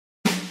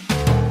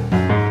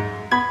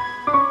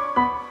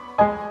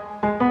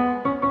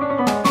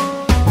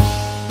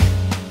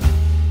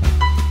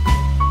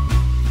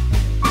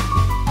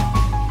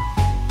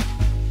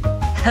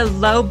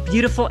Hello,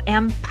 beautiful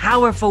and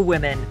powerful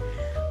women.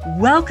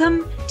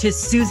 Welcome to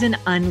Susan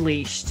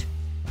Unleashed.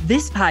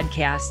 This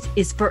podcast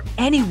is for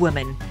any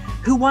woman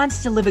who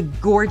wants to live a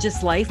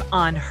gorgeous life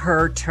on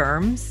her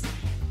terms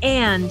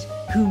and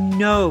who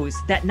knows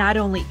that not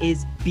only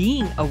is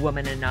being a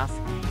woman enough,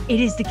 it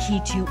is the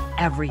key to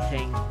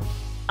everything.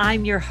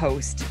 I'm your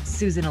host,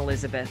 Susan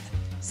Elizabeth,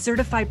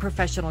 certified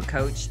professional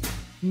coach,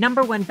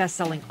 #1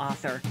 best-selling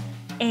author,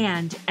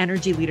 and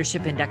Energy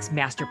Leadership Index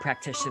master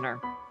practitioner.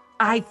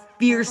 I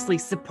fiercely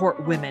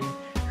support women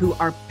who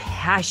are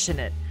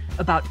passionate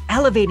about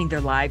elevating their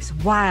lives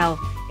while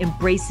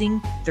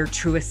embracing their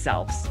truest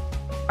selves.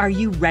 Are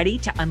you ready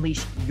to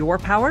unleash your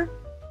power?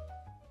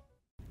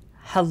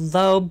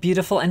 Hello,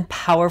 beautiful and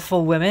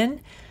powerful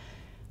women.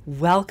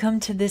 Welcome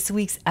to this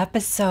week's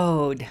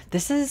episode.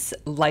 This is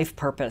life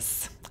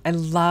purpose. I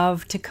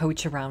love to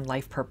coach around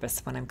life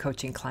purpose when I'm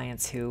coaching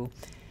clients who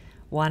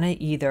want to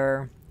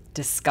either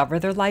discover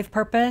their life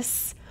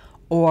purpose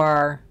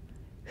or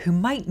who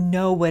might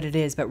know what it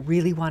is, but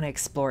really want to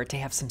explore it to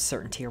have some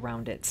certainty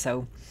around it.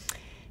 So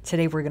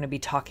today we're going to be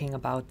talking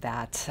about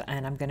that,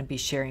 and I'm going to be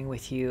sharing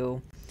with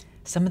you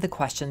some of the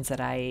questions that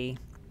I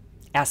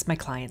ask my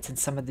clients and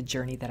some of the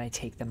journey that I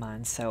take them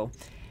on. So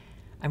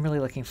I'm really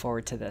looking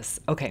forward to this.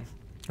 Okay,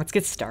 let's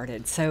get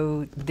started.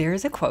 So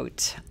there's a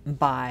quote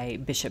by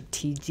Bishop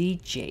T.D.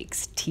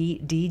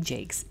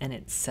 Jakes, and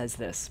it says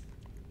this: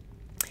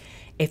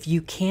 "If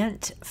you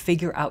can't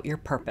figure out your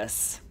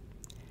purpose,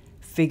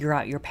 figure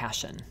out your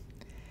passion,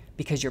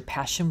 because your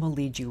passion will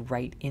lead you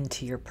right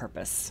into your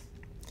purpose."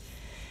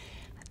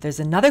 There's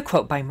another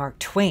quote by Mark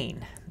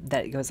Twain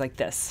that goes like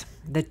this: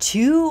 "The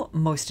two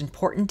most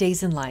important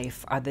days in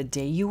life are the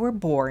day you were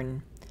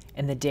born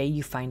and the day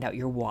you find out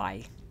your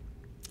why."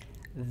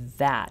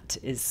 That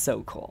is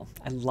so cool.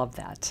 I love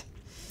that.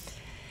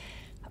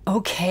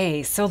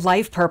 Okay, so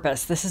life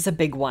purpose. This is a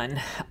big one.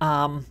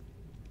 And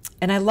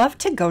I love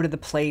to go to the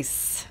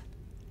place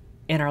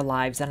in our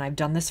lives, and I've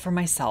done this for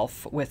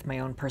myself with my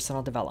own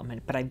personal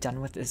development, but I've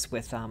done this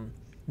with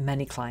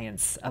many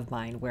clients of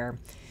mine, where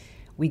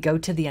we go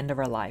to the end of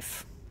our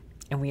life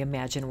and we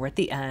imagine we're at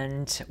the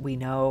end. We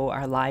know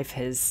our life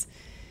has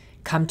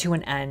come to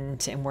an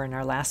end and we're in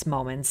our last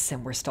moments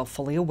and we're still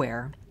fully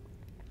aware.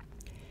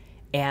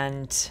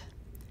 And,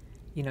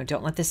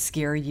 don't let this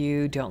scare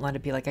you. Don't let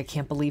it be like, I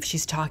can't believe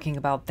she's talking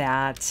about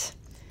that.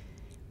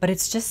 But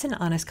it's just an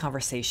honest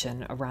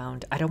conversation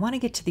around, I don't want to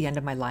get to the end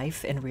of my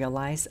life and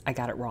realize I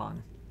got it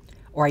wrong,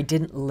 or I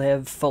didn't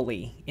live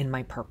fully in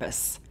my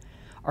purpose,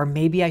 or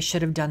maybe I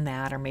should have done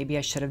that, or maybe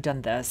I should have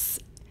done this.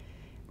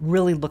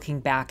 Really looking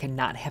back and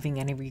not having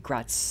any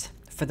regrets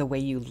for the way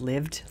you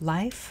lived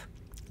life,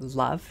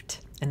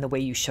 loved, and the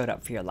way you showed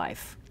up for your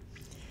life.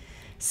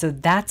 So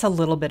that's a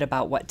little bit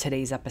about what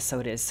today's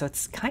episode is. So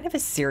it's kind of a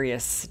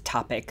serious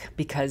topic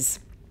because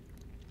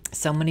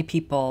so many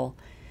people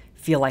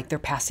feel like they're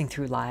passing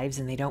through lives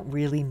and they don't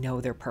really know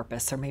their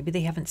purpose, or maybe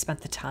they haven't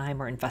spent the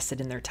time or invested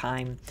in their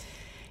time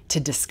to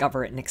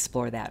discover it and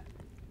explore that.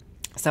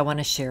 So I want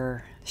to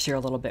share a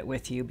little bit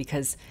with you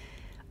because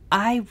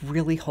I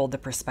really hold the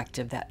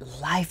perspective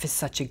that life is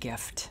such a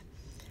gift,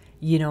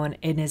 and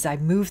as I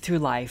move through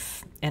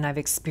life and I've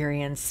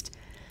experienced,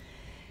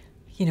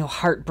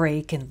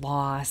 heartbreak and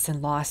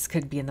loss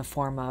could be in the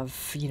form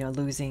of,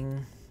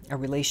 losing a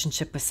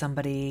relationship with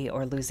somebody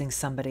or losing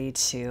somebody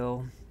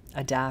to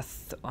a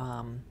death,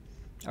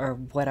 or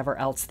whatever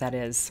else that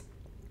is.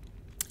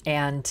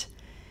 And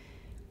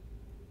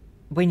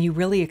when you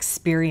really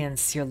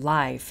experience your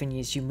life and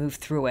as you move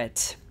through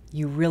it,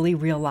 you really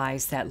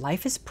realize that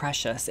life is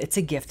precious. It's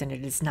a gift and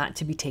it is not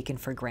to be taken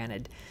for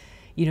granted.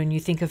 And you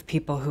think of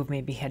people who've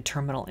maybe had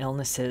terminal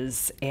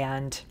illnesses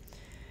and,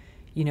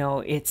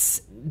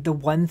 it's the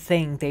one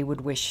thing they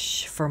would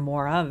wish for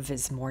more of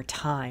is more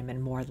time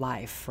and more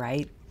life,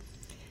 right?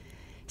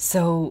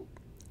 So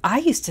I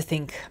used to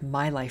think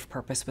my life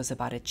purpose was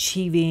about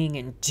achieving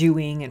and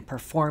doing and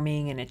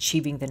performing and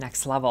achieving the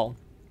next level.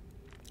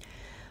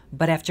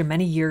 But after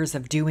many years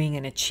of doing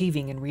and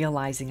achieving and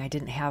realizing I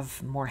didn't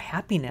have more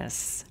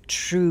happiness,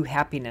 true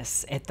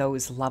happiness at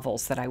those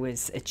levels that I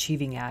was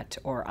achieving at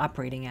or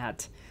operating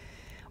at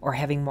or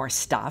having more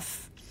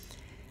stuff,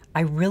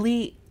 I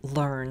really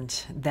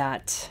learned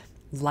that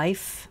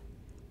life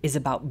is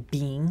about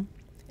being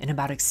and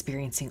about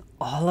experiencing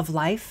all of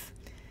life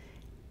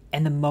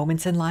and the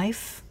moments in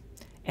life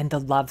and the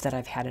love that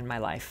I've had in my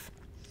life.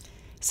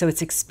 So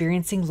it's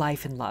experiencing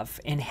life and love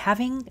and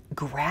having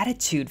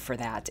gratitude for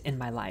that in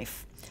my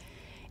life.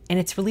 And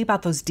it's really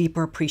about those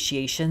deeper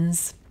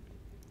appreciations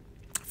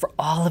for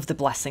all of the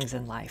blessings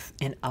in life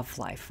and of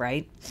life,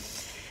 right?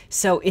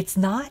 So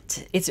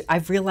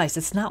I've realized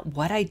it's not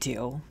what I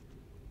do,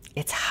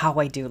 it's how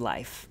I do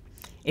life.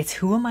 It's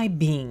who am I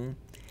being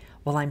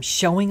while I'm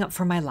showing up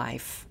for my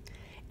life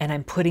and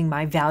I'm putting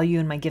my value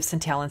and my gifts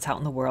and talents out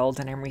in the world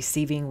and I'm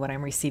receiving what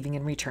I'm receiving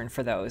in return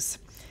for those.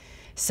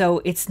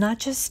 So it's not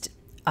just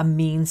a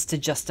means to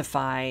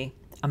justify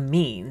a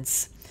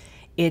means.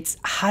 It's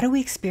how do we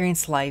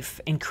experience life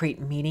and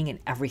create meaning in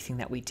everything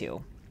that we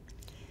do?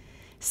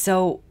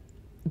 So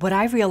what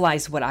I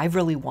realized, what I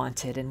really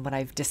wanted, and what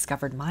I've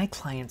discovered my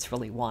clients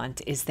really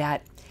want is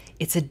that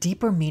it's a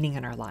deeper meaning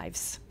in our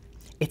lives.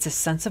 It's a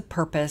sense of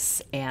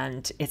purpose,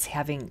 and it's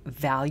having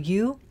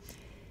value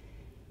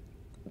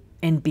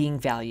and being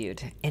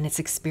valued, and it's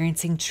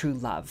experiencing true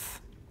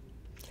love.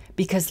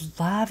 Because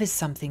love is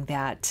something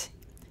that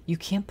you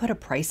can't put a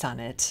price on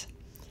it,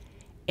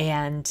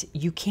 and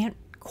you can't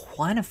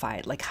quantify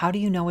it. Like, how do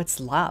you know it's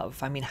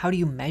love? I mean, how do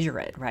you measure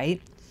it,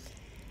 right?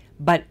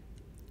 But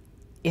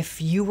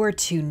if you were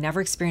to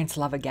never experience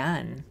love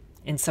again,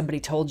 and somebody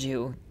told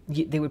you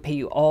they would pay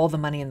you all the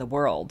money in the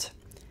world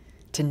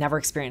to never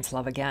experience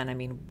love again, I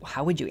mean,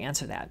 how would you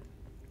answer that?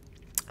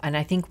 And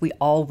I think we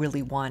all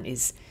really want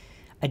is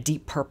a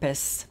deep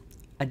purpose,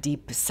 a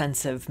deep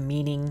sense of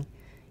meaning.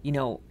 You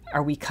know,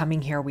 are we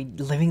coming here? Are we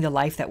living the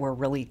life that we're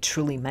really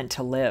truly meant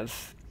to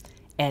live?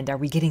 And are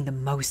we getting the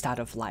most out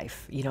of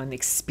life, you know, and the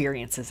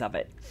experiences of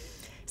it?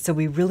 So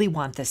we really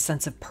want this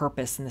sense of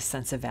purpose and this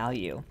sense of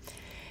value.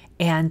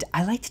 And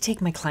I like to take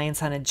my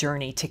clients on a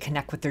journey to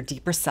connect with their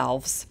deeper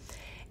selves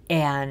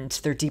and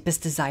their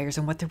deepest desires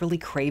and what they're really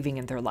craving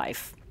in their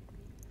life.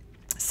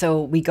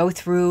 So we go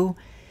through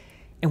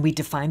and we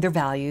define their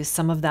values.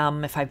 Some of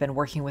them, if I've been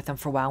working with them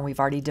for a while and we've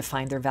already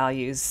defined their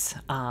values,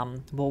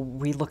 we'll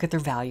relook at their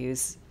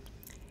values.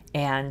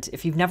 And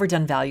if you've never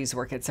done values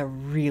work, it's a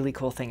really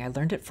cool thing. I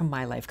learned it from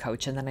my life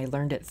coach, and then I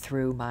learned it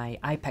through my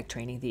IPEC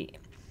training,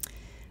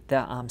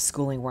 the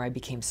schooling where I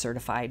became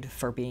certified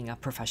for being a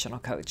professional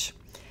coach.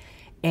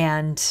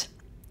 And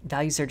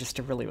values are just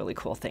a really, really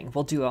cool thing.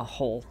 We'll do a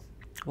whole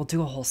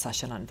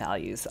session on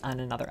values on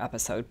another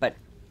episode. But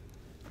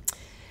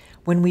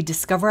when we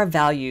discover our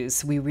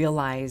values, we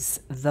realize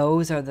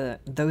those are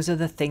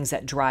the things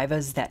that drive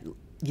us, that,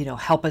 you know,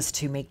 help us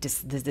to make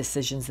the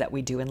decisions that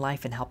we do in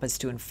life and help us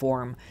to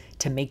inform,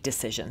 to make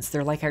decisions.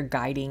 They're like our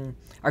guiding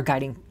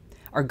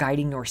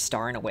North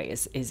Star in a way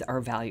is our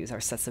values,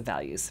 our sets of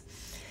values.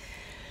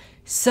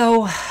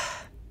 So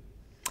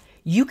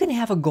you can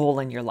have a goal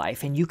in your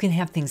life and you can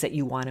have things that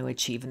you want to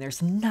achieve, and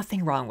there's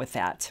nothing wrong with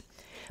that.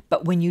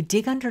 But when you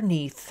dig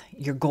underneath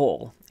your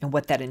goal and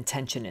what that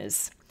intention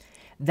is,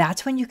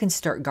 that's when you can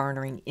start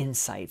garnering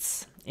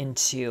insights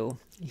into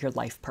your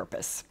life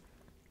purpose.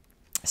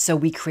 So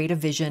we create a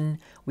vision,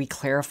 we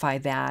clarify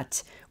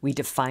that, we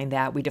define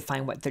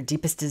what their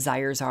deepest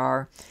desires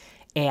are,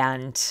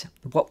 and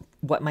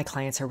what my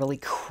clients are really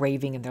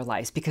craving in their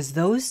lives, because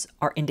those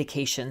are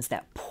indications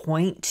that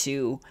point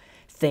to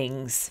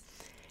things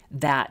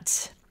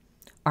that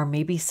are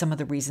maybe some of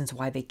the reasons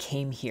why they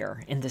came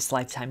here in this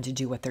lifetime to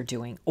do what they're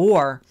doing,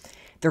 or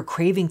they're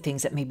craving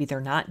things that maybe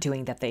they're not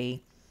doing that they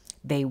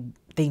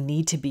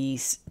need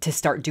to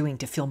start doing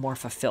to feel more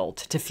fulfilled,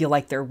 to feel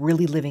like they're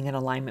really living in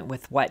alignment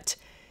with what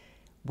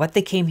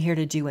they came here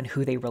to do and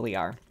who they really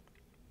are.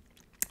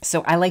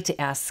 So I like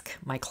to ask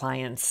my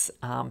clients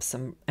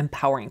some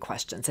empowering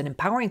questions, and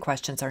empowering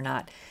questions are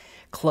not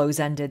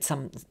close-ended.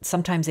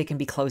 Sometimes they can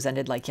be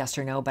close-ended, like yes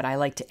or no, but I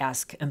like to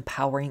ask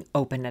empowering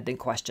open-ended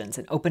questions.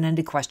 And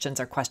open-ended questions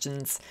are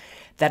questions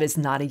that is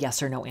not a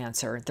yes or no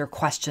answer. They're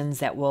questions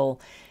that will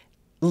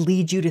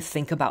lead you to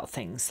think about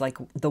things like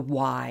the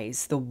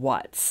whys, the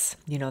whats,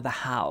 you know, the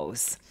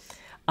hows.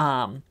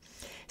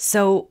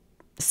 So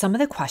some of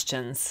the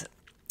questions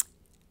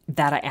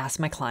that I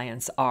ask my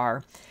clients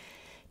are,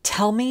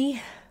 tell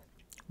me,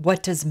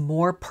 what does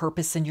more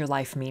purpose in your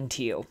life mean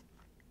to you?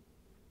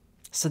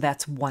 So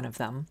that's one of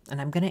them. And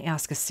I'm going to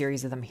ask a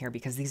series of them here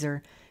because these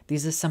are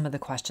some of the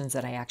questions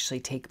that I actually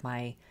take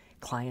my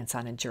clients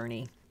on a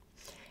journey.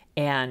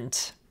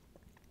 And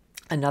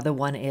another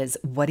one is,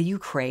 what do you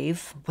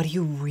crave? What are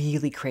you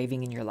really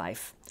craving in your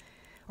life?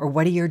 Or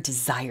what are your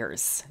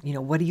desires? You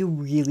know, what are you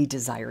really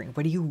desiring?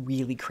 What are you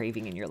really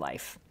craving in your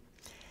life?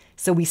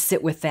 So we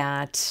sit with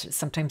that.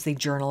 Sometimes they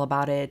journal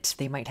about it.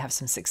 They might have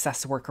some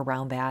success work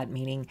around that,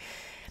 meaning,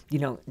 you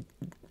know,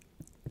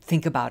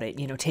 think about it,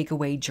 you know, take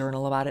away,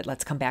 journal about it.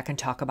 Let's come back and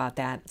talk about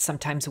that.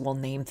 Sometimes we'll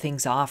name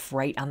things off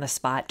right on the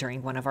spot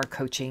during one of our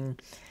coaching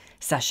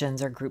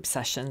sessions or group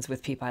sessions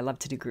with people. I love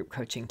to do group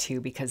coaching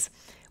too, because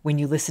when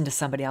you listen to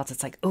somebody else,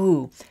 it's like,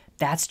 oh,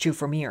 that's true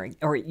for me.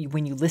 Or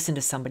when you listen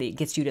to somebody, it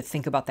gets you to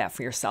think about that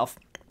for yourself.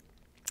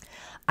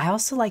 I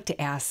also like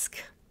to ask,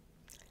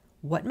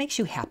 what makes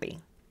you happy?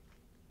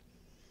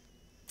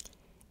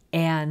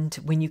 And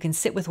when you can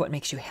sit with what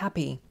makes you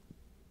happy,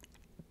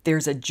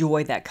 there's a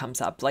joy that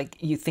comes up. Like,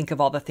 you think of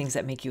all the things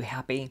that make you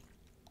happy.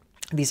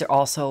 These are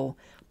also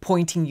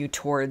pointing you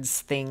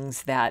towards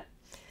things that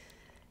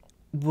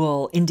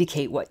will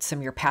indicate what some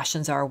of your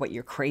passions are, what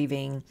you're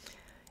craving,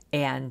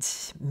 and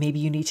maybe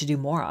you need to do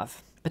more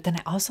of. But then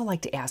I also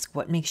like to ask,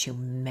 what makes you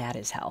mad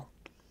as hell?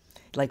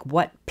 Like,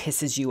 what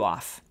pisses you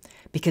off?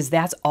 Because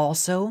that's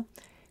also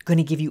going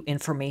to give you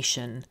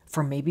information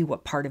for maybe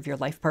what part of your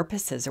life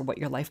purpose is or what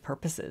your life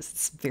purpose is.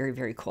 It's very,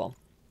 very cool.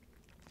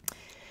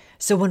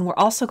 So when we're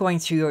also going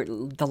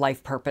through the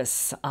life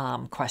purpose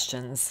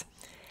questions,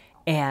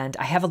 and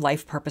I have a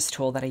life purpose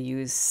tool that I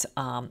use.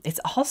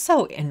 It's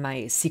also in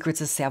my Secrets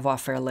of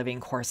Savoir-Faire Living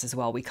course as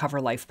well. We cover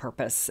life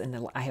purpose,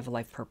 and I have a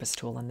life purpose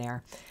tool in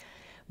there.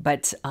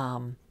 But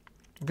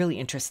really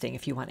interesting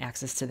if you want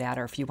access to that,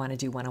 or if you want to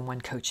do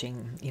one-on-one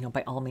coaching,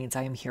 by all means,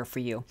 I am here for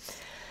you.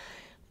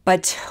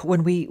 But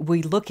when we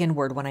look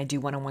inward, when I do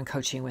one-on-one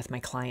coaching with my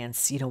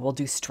clients, we'll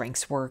do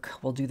strengths work,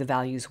 we'll do the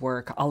values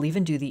work. I'll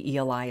even do the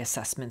ELI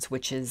assessments,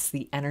 which is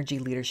the Energy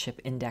Leadership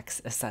Index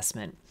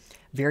assessment.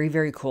 Very,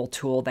 very cool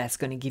tool that's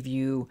going to give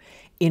you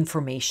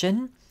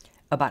information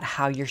about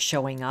how you're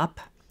showing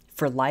up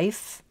for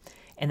life,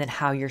 and then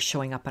how you're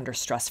showing up under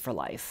stress for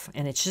life.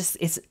 And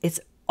it's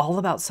all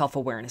about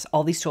self-awareness.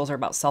 All these tools are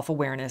about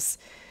self-awareness.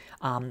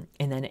 And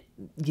then,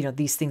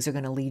 these things are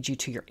going to lead you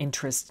to your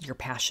interests, your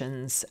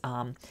passions.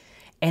 And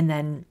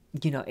then,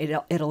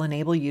 it'll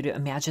enable you to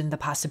imagine the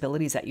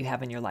possibilities that you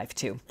have in your life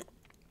too.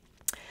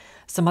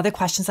 Some other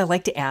questions I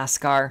like to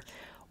ask are,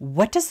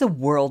 what does the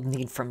world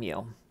need from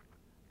you?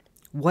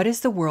 What does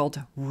the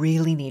world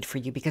really need for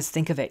you? Because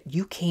think of it,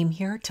 you came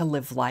here to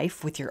live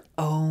life with your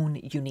own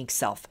unique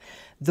self,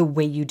 the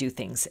way you do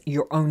things,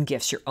 your own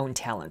gifts, your own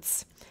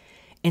talents.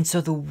 And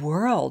so the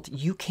world,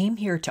 you came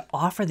here to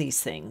offer these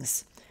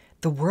things.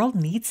 The world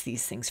needs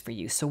these things for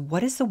you. So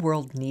what does the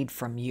world need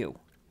from you?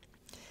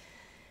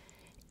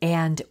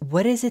 And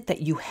what is it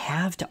that you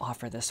have to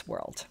offer this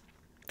world?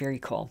 Very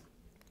cool.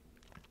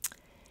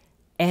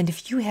 And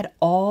if you had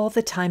all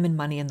the time and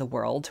money in the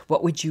world,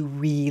 what would you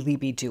really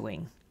be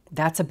doing?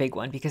 That's a big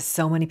one, because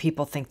so many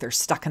people think they're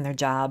stuck in their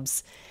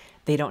jobs.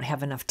 They don't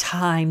have enough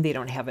time. They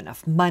don't have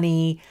enough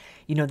money.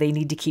 They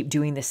need to keep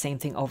doing the same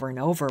thing over and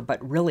over.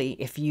 But really,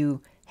 if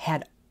you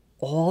had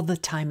all the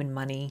time and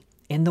money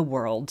in the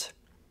world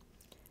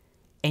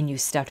and you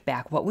stepped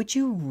back, what would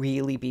you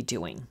really be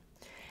doing?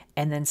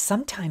 And then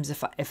sometimes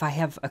if I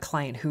have a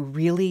client who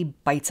really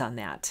bites on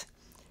that,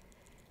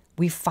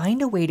 we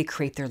find a way to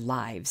create their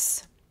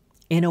lives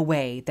in a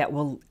way that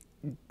will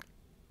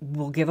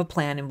give a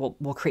plan, and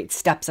we'll create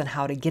steps on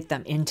how to get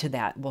them into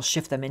that. We'll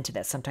shift them into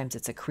that. Sometimes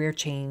it's a career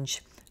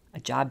change, a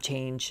job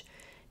change,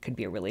 could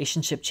be a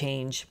relationship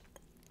change.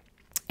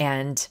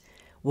 And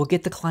we'll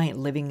get the client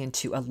living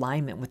into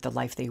alignment with the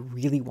life they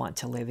really want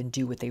to live and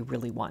do what they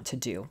really want to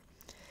do.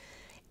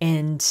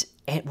 And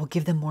it will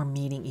give them more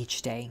meaning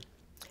each day.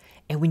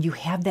 And when you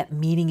have that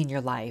meaning in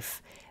your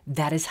life,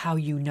 that is how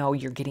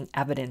you're getting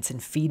evidence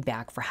and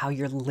feedback for how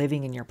you're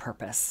living in your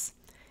purpose.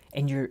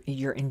 And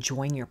you're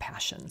enjoying your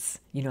passions.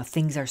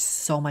 Things are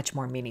so much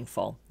more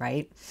meaningful,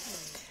 right?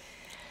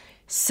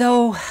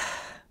 So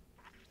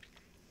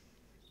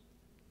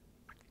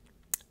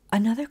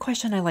another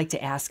question I like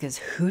to ask is,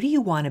 who do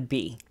you want to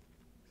be?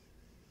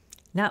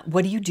 Not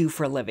what do you do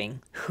for a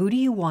living? Who do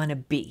you want to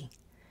be?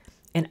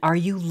 And are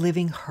you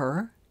living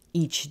her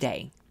each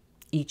day,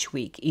 each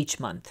week, each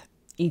month,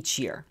 each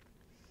year?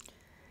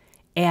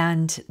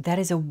 And that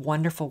is a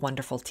wonderful,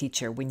 wonderful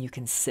teacher when you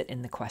can sit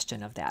in the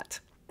question of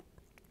that.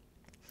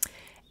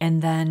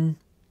 And then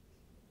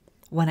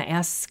when I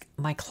ask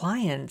my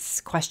clients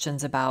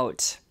questions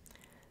about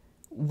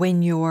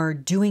when you're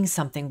doing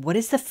something, what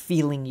is the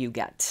feeling you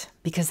get?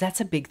 Because that's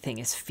a big thing,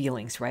 is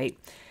feelings, right?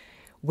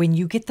 When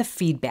you get the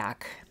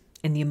feedback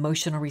and the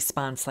emotional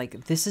response,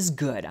 like, this is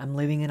good, I'm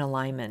living in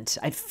alignment,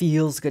 it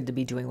feels good to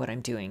be doing what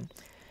I'm doing.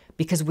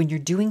 Because when you're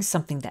doing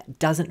something that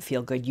doesn't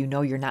feel good,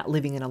 you're not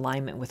living in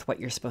alignment with what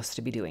you're supposed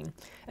to be doing.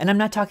 And I'm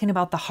not talking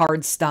about the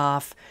hard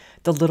stuff,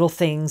 the little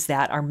things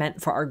that are meant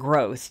for our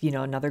growth,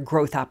 another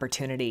growth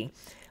opportunity.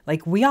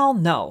 Like, we all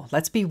know,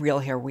 let's be real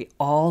here, we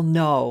all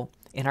know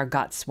in our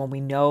guts when we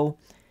know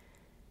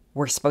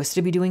we're supposed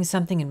to be doing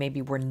something and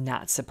maybe we're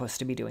not supposed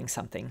to be doing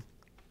something.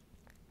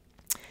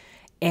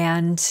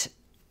 And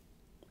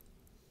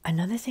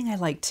another thing I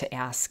like to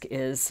ask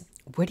is,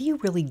 what do you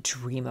really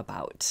dream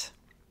about?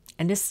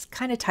 And this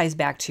kind of ties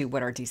back to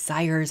what our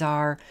desires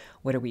are,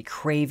 what are we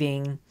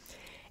craving,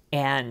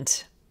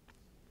 and,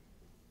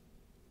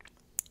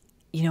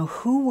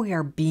 who we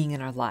are being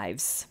in our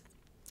lives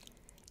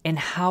and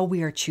how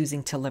we are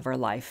choosing to live our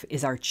life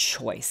is our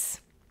choice.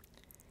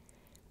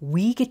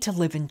 We get to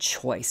live in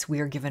choice.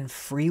 We are given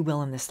free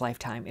will in this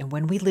lifetime. And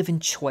when we live in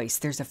choice,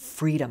 there's a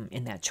freedom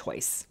in that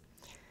choice.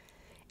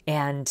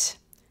 And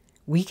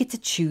we get to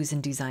choose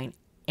and design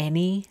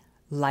any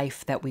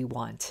life that we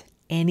want,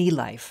 any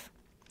life.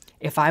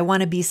 If I want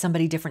to be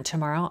somebody different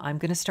tomorrow, I'm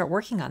going to start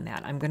working on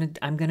that. I'm going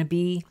to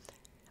be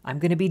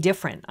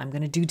different. I'm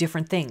going to do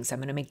different things. I'm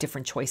going to make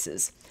different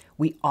choices.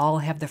 We all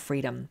have the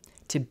freedom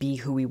to be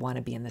who we want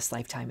to be in this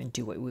lifetime and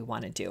do what we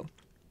want to do.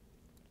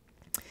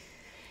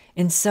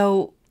 And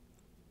so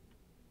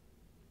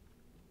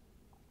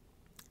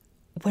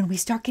when we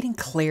start getting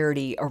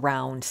clarity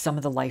around some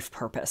of the life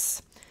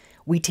purpose,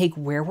 we take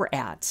where we're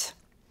at,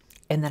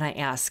 and then I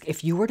ask,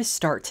 if you were to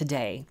start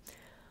today,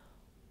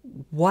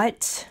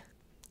 what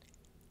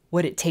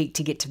would it take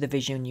to get to the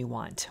vision you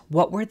want?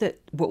 What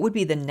would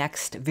be the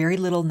next, very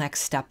little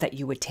next step that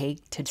you would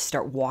take to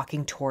start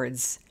walking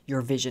towards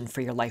your vision for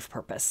your life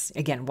purpose?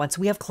 Again, once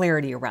we have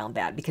clarity around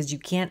that, because you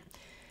can't,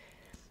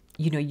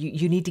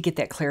 you need to get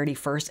that clarity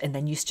first, and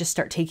then you just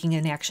start taking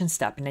an action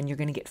step, and then you're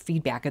going to get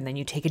feedback, and then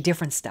you take a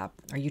different step,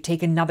 or you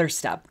take another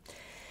step.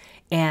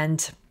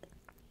 And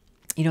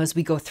as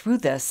we go through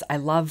this, I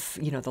love,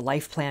 the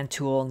life plan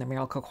tool and the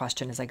miracle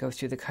question as I go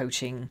through the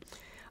coaching.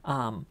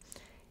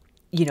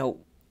 You know,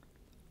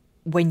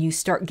 when you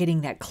start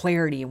getting that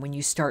clarity and when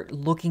you start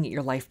looking at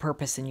your life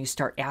purpose and you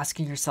start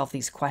asking yourself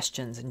these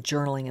questions and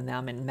journaling in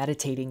them and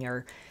meditating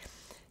or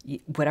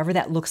whatever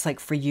that looks like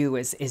for you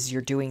as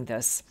you're doing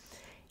this,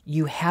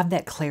 you have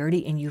that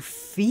clarity and you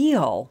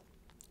feel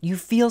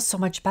so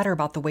much better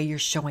about the way you're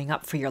showing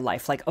up for your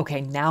life. Like,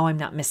 okay, now I'm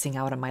not missing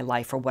out on my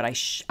life or what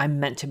I'm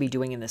meant to be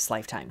doing in this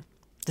lifetime.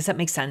 Does that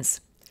make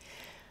sense?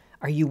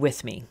 Are you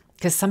with me?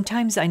 Because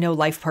sometimes I know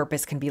life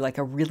purpose can be like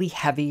a really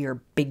heavy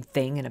or big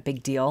thing and a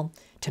big deal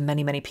to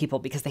many, many people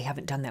because they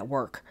haven't done that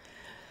work.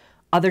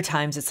 Other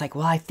times it's like,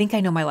 well, I think I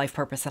know my life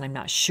purpose and I'm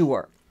not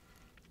sure.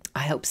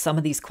 I hope some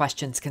of these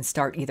questions can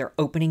start either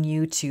opening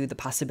you to the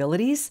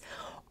possibilities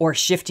or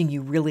shifting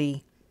you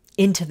really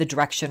into the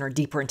direction or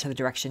deeper into the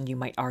direction you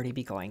might already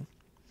be going.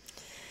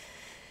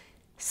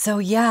 So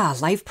yeah,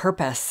 life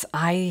purpose.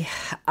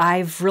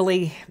 I've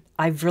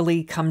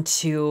really come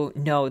to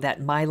know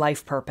that my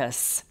life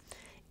purpose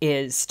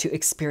is to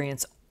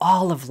experience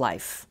all of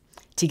life,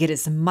 to get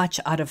as much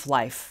out of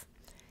life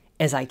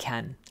as I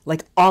can,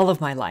 like all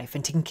of my life,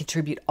 and to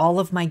contribute all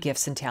of my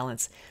gifts and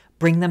talents,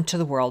 bring them to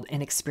the world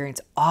and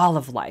experience all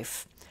of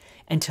life,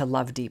 and to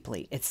love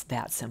deeply. It's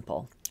that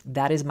simple.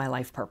 That is my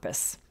life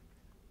purpose.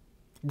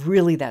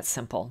 Really that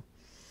simple.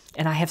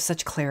 And I have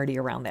such clarity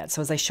around that.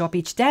 So as I show up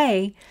each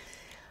day,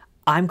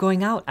 I'm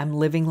going out, I'm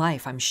living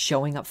life, I'm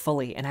showing up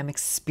fully, and I'm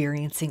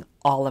experiencing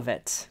all of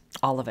it.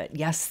 All of it.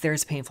 Yes,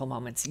 there's painful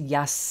moments.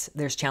 Yes,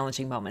 there's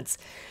challenging moments.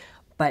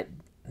 But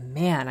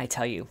man, I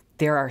tell you,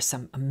 there are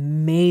some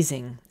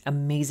amazing,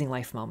 amazing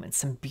life moments,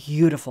 some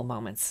beautiful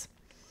moments.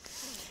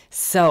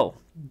 So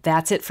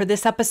that's it for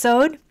this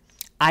episode.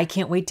 I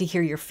can't wait to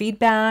hear your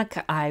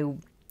feedback. I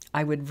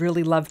would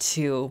really love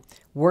to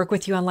work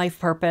with you on life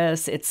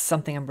purpose. It's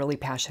something I'm really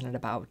passionate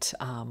about.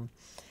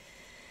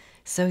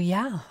 So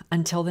yeah,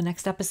 until the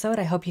next episode,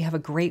 I hope you have a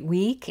great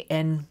week.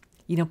 And,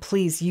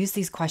 please use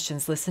these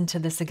questions. Listen to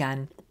this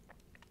again.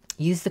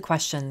 Use the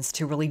questions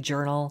to really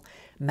journal,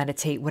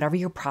 meditate, whatever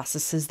your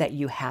processes that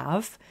you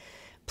have.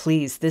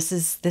 Please, this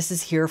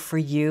is here for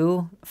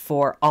you,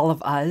 for all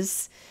of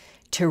us,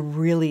 to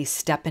really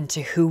step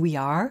into who we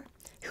are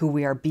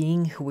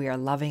being, who we are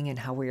loving, and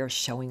how we are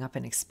showing up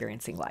and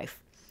experiencing life.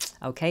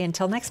 Okay,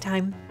 until next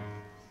time.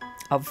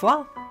 Au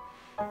revoir.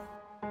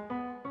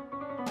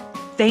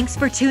 Thanks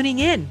for tuning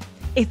in.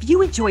 If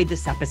you enjoyed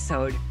this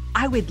episode,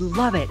 I would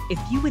love it if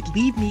you would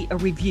leave me a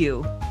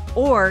review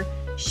or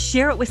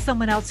share it with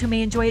someone else who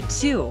may enjoy it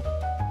too.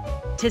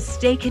 To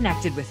stay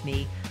connected with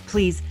me,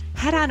 please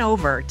head on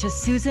over to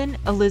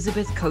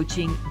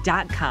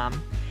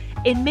SusanElizabethCoaching.com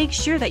and make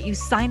sure that you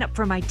sign up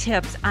for my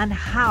tips on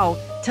how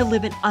to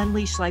live an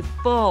unleashed life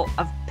full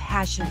of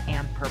passion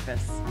and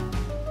purpose.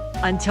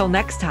 Until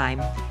next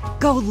time,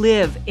 go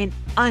live an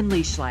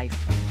unleashed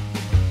life.